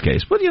is in this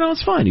case. But,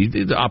 it's fine.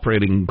 He's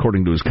operating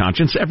according to his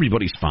conscience.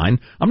 Everybody's fine.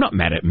 I'm not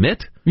mad at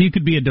Mitt. You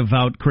could be a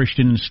devout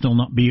Christian and still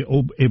not be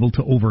able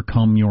to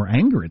overcome your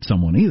anger at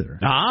someone either.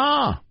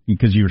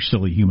 Because you're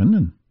still a human.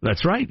 And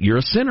that's right. You're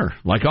a sinner,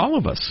 like all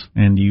of us.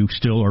 And you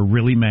still are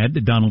really mad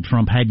that Donald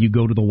Trump had you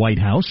go to the White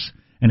House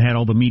and had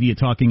all the media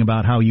talking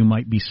about how you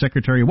might be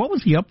Secretary. What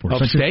was he up for?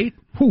 Of State?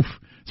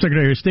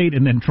 Secretary of State,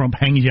 and then Trump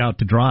hangs you out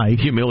to dry.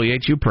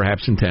 Humiliate you,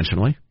 perhaps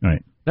intentionally.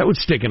 Right. That would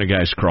stick in a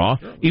guy's craw.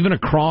 Even a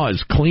craw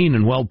as clean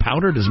and well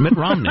powdered as Mitt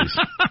Romney's.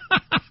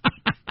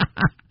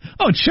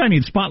 Oh, it's shiny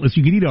and spotless.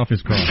 You could eat off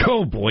his craw.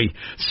 Oh, boy.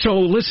 So,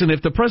 listen,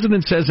 if the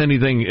president says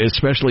anything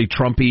especially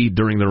Trumpy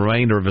during the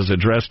remainder of his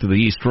address to the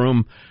East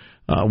Room,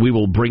 we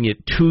will bring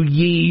it to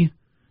ye.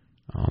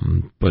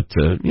 But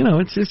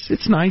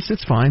it's nice.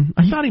 It's fine.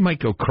 I thought he might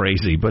go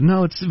crazy, but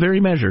no, it's very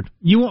measured.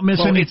 You won't miss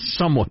any. It's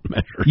somewhat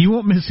measured. You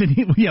won't miss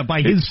any. Yeah,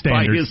 by his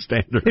standards. By his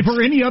standards. If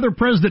we're any other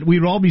president,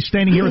 we'd all be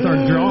standing here with our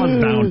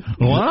jaws down.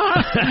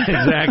 What?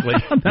 Exactly.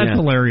 That's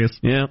hilarious.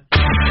 Yeah.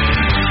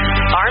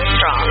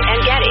 Armstrong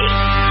and Getty.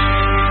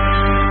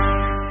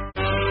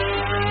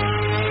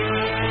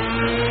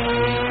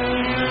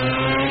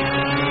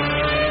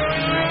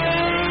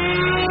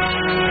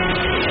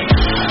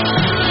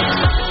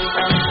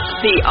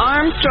 The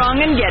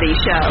Armstrong and Getty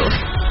Show.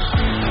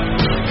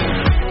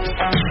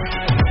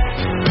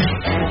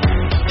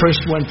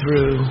 First went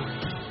through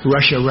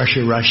Russia.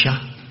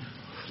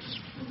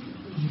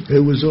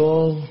 It was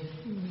all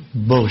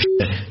bullshit.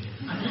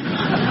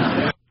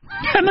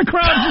 And the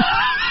crowd,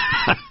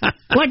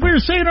 like we were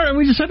saying,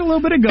 we just said a little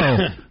bit ago,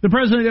 the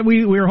president,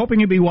 we were hoping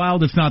it'd be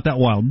wild. It's not that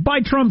wild. By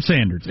Trump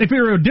standards. If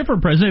you were a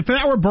different president, if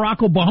that were Barack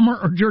Obama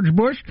or George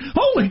Bush,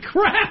 holy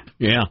crap!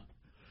 Yeah.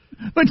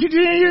 But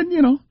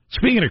you know.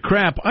 Speaking of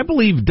crap, I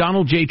believe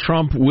Donald J.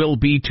 Trump will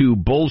be to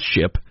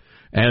bullshit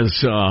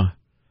as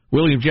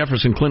William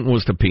Jefferson Clinton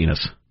was to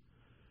penis.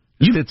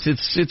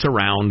 It's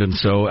around, and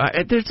so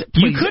everybody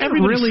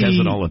says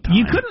it all the time.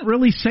 You couldn't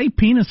really say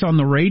penis on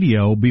the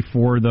radio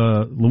before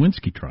the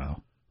Lewinsky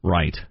trial,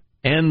 right?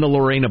 And the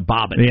Lorena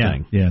Bobbitt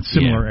thing,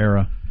 similar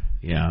era.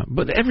 Yeah,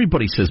 but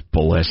everybody says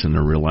bull ass in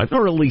their real life,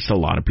 or at least a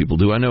lot of people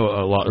do. I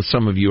know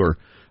some of you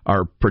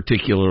are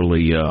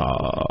particularly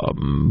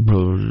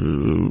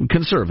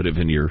conservative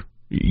in your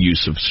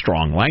use of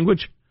strong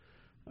language.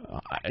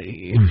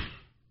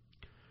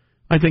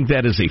 I think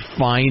that is a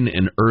fine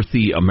and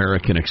earthy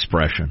American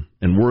expression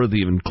and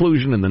worthy of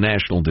inclusion in the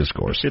national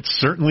discourse. It's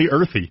certainly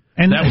earthy.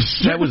 And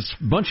that was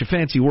a bunch of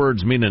fancy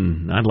words,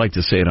 meaning I'd like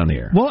to say it on the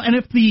air. Well, and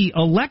if the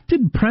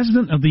elected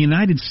president of the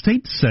United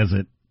States says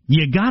it,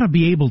 you got to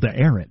be able to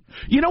air it.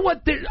 You know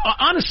what?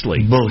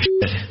 Honestly, bullshit.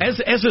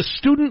 As a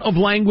student of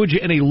language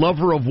and a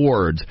lover of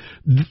words,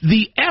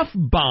 the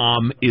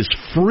F-bomb is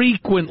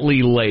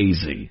frequently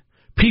lazy.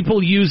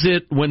 People use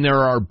it when there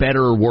are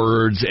better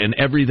words and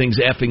everything's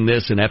effing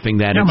this and effing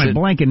that. Yeah, my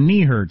blanket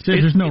knee hurts.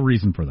 There's no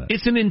reason for that.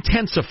 It's an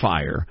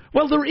intensifier.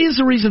 Well, there is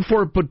a reason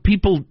for it, but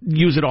people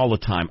use it all the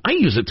time. I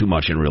use it too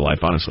much in real life,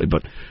 honestly,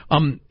 but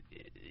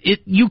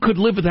you could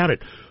live without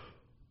it.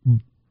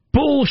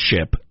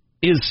 Bullshit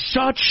is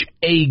such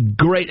a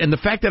great, and the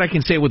fact that I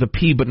can say it with a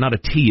P but not a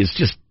T is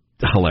just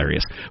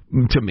hilarious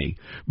to me.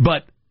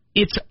 But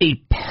it's a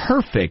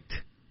perfect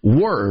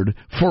word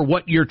for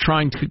what you're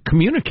trying to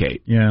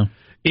communicate. Yeah.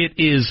 It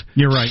is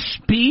You're right.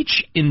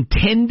 Speech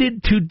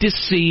intended to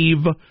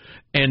deceive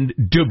and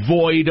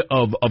devoid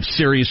of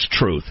serious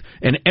truth.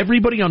 And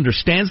everybody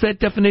understands that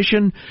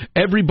definition.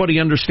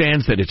 Everybody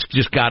understands that it's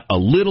just got a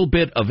little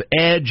bit of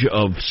edge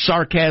of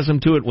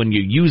sarcasm to it when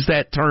you use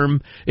that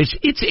term.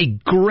 It's a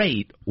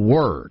great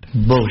word.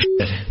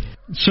 Bullshit.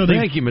 So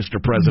thank you,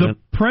 Mr. President.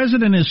 The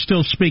president is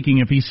still speaking.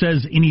 If he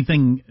says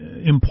anything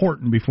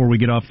important before we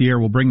get off the air,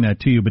 we'll bring that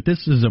to you. But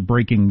this is a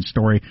breaking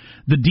story.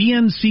 The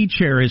DNC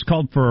chair has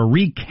called for a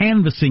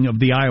recanvassing of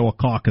the Iowa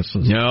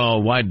caucuses. No,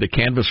 why'd the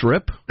canvas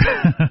rip?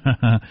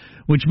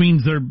 Which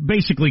means they're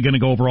basically going to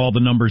go over all the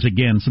numbers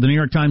again. So the New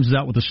York Times is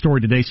out with a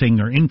story today saying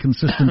there are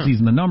inconsistencies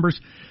in the numbers.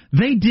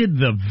 They did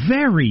the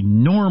very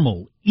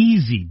normal,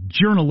 easy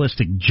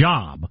journalistic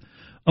job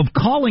of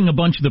calling a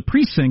bunch of the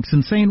precincts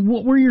and saying,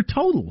 what were your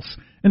totals?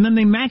 And then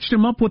they matched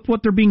them up with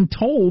what they're being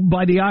told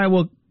by the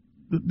Iowa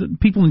the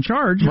people in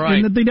charge, right,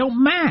 and that they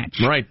don't match.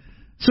 Right.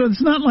 So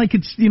it's not like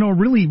it's,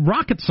 really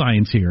rocket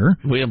science here.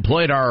 We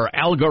employed our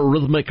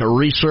algorithmic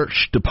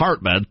research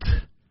department.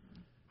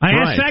 I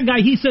asked that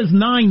guy, he says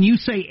 9, you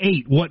say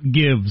 8. What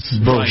gives?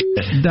 Right.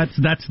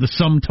 That's the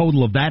sum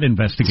total of that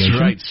investigation.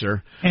 That's right,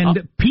 sir.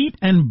 And Pete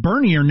and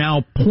Bernie are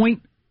now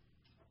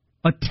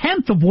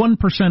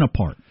 0.1%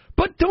 apart.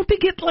 But don't they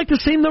get like the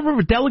same number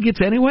of delegates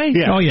anyway?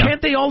 Yeah. Oh, yeah.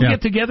 Can't they all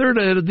get together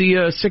to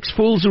the 6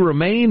 fools who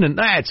remain? And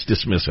that's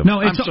dismissive.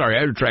 No, I'm sorry,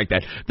 I retract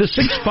that. The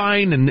 6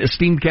 fine and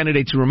esteemed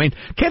candidates who remain,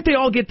 can't they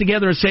all get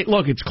together and say,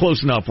 look, it's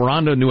close enough. We're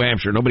on to New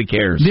Hampshire. Nobody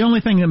cares. The only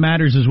thing that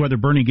matters is whether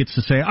Bernie gets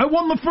to say, I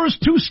won the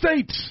first 2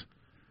 states.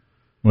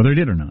 Whether he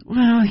did or not.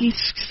 Well,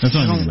 that's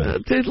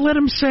not let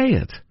him say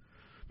it.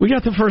 We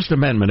got the First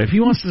Amendment. If he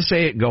wants to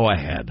say it, go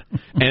ahead.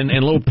 And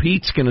Little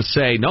Pete's going to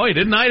say, no, he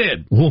didn't, I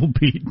did. Little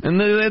Pete. And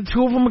the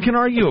 2 of them can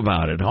argue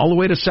about it, all the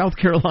way to South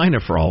Carolina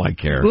for all I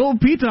care. Little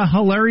Pete's a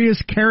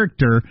hilarious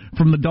character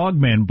from the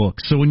Dogman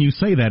books, so when you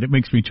say that, it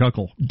makes me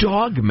chuckle.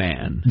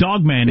 Dogman?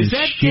 Dogman is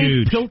that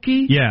huge. Dave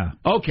Pilkey? Yeah.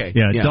 Okay.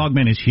 Yeah,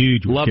 Dogman is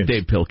huge. Love kids.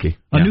 Dave Pilkey.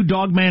 A new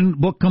Dogman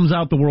book comes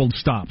out, the world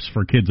stops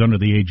for kids under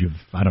the age of,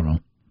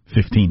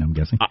 15, I'm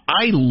guessing.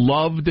 I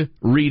loved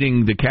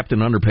reading the Captain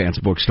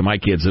Underpants books to my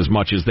kids as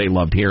much as they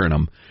loved hearing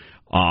them.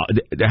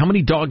 How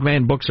many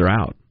Dogman books are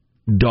out?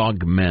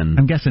 Dogmen.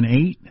 I'm guessing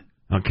 8.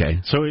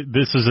 Okay. So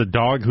this is a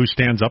dog who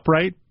stands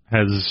upright,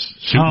 has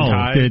suit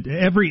and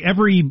tie?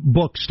 Every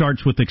book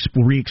starts with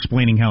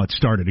re-explaining how it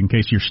started, in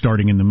case you're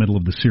starting in the middle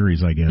of the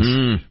series, I guess.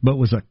 But it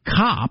was a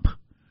cop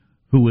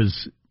who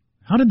was...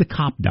 How did the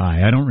cop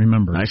die? I don't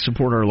remember. I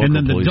support our local police.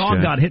 And then the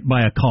dog got hit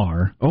by a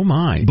car. Oh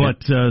my!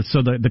 But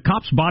so the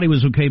cop's body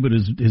was okay, but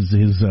his brain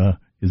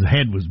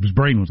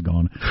was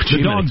gone.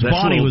 The dog's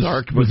body was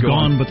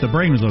gone, but the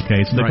brain was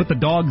okay. So they put the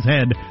dog's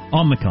head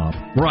on the cop.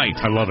 Right.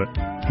 I love it.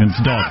 And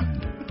it's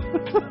Dogman.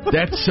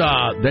 That's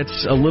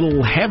a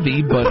little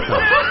heavy, but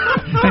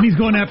and he's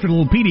going after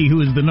Little Petey,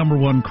 who is the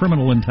 #1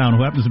 criminal in town,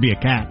 who happens to be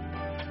a cat.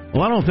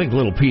 Well, I don't think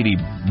Little Petey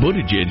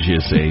Buttigieg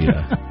is a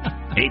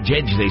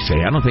judge, they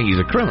say. I don't think he's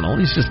a criminal.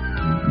 He's just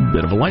a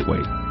bit of a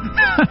lightweight.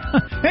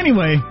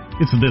 Anyway,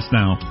 it's this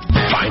now.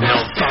 Final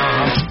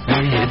thought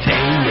with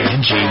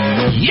A&G.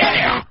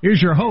 Yeah!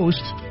 Here's your host,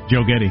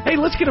 Joe Getty. Hey,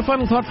 let's get a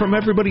final thought from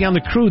everybody on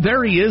the crew.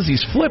 There he is.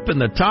 He's flipping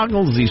the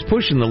toggles. He's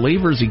pushing the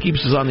levers. He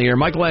keeps us on the air.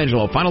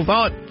 Michelangelo, final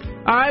thought?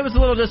 I was a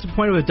little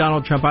disappointed with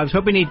Donald Trump. I was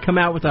hoping he'd come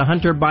out with a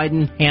Hunter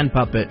Biden hand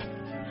puppet.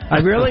 I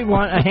really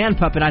want a hand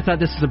puppet. I thought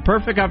this is a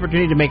perfect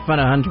opportunity to make fun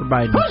of Hunter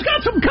Biden. Who's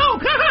got some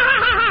coke?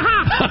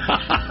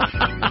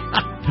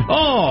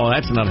 Oh,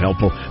 that's not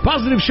helpful.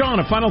 Positive Sean,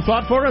 a final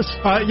thought for us?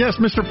 Yes,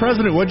 Mr.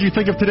 President, what did you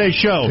think of today's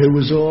show? It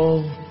was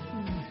all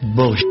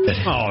bullshit.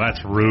 Oh, that's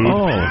rude.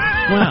 Oh,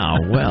 wow.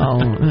 Well,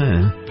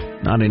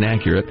 not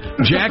inaccurate.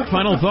 Jack,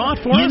 final thought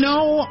for us? You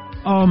know,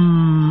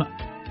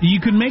 you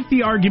can make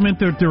the argument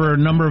that there are a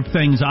number of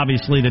things,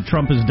 obviously, that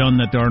Trump has done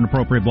that are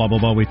inappropriate, blah, blah,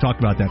 blah. We've talked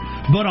about that.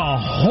 But a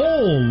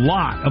whole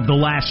lot of the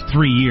last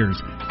 3 years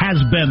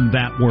has been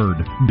that word,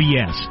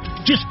 BS.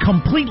 Just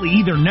completely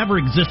either never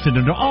existed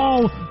at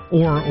all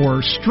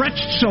or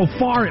stretched so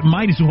far it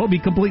might as well be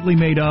completely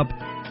made up.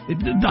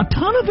 A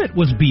ton of it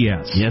was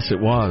BS. Yes, it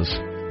was.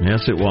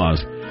 Yes, it was.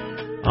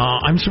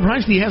 I'm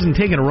surprised he hasn't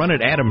taken a run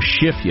at Adam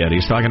Schiff yet.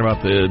 He's talking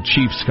about the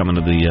Chiefs coming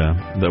to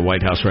the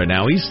White House right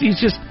now. He's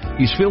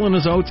filling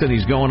his oats and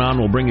he's going on.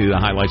 We'll bring you the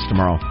highlights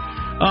tomorrow.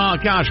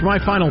 Gosh, my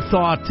final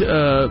thought.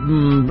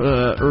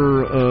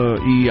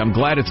 I'm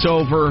glad it's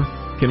over.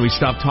 Can we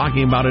stop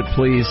talking about it,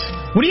 please?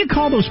 What do you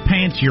call those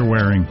pants you're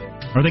wearing?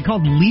 Are they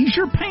called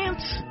leisure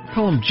pants?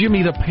 Call them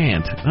Jimmy the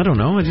Pant. I don't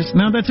know.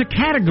 No, that's a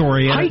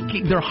category.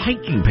 Hiking. They're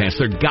hiking pants.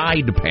 They're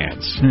guide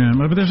pants. Yeah,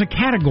 but there's a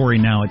category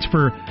now. It's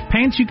for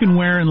pants you can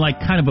wear in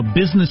like kind of a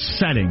business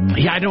setting.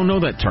 Yeah, I don't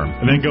know that term.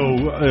 And then go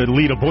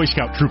lead a Boy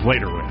Scout troop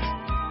later with.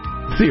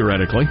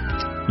 Theoretically.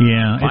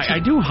 Yeah. I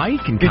do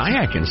hike and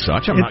kayak and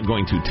such. I'm not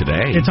going to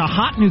today. It's a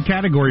hot new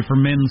category for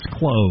men's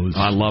clothes.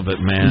 I love it,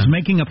 man. It's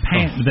making a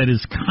pant that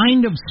is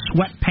kind of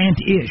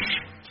sweatpant-ish.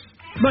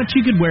 But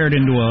you could wear it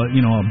into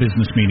a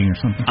business meeting or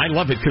something. I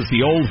love it because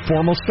the old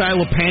formal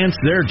style of pants,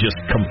 they're just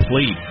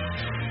complete.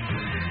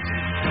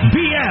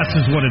 BS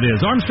is what it is.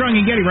 Armstrong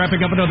and Getty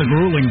wrapping up another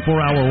grueling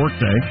 4-hour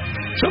workday.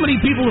 So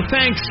many people to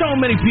thank, so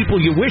many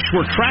people you wish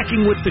were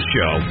tracking with the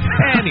show.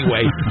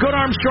 Anyway, go to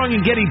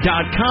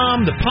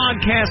ArmstrongandGetty.com. The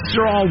podcasts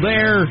are all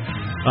there.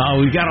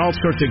 We've got all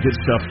sorts of good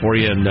stuff for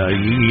you, and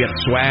you can get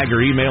swag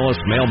or email us,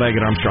 mailbag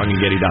at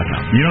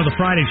ArmstrongandGetty.com. You know, the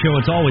Friday show,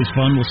 it's always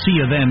fun. We'll see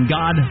you then.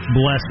 God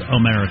bless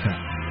America.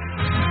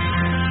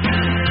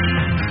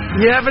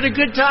 You having a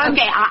good time?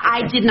 Okay,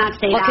 I did not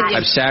say that.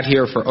 I've sat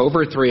here for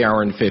over 3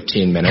 hours and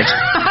 15 minutes.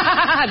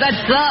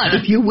 That's good.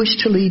 If you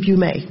wish to leave, you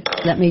may.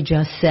 Let me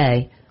just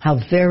say how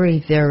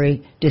very,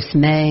 very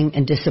dismaying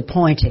and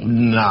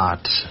disappointing.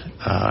 Not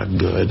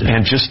good.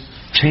 And just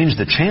change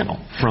the channel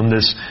from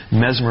this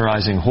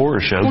mesmerizing horror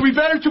show. We'll be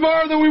better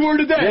tomorrow than we were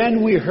today.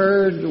 Then we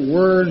heard the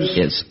words,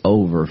 "It's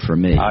over for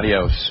me."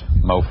 Adios,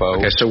 mofo.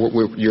 Okay, so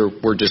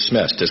we're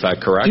dismissed. Is that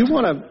correct? Do you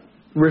want to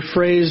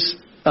rephrase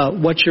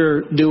what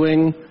you're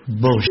doing?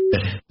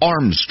 Bullshit.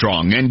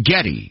 Armstrong and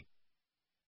Getty.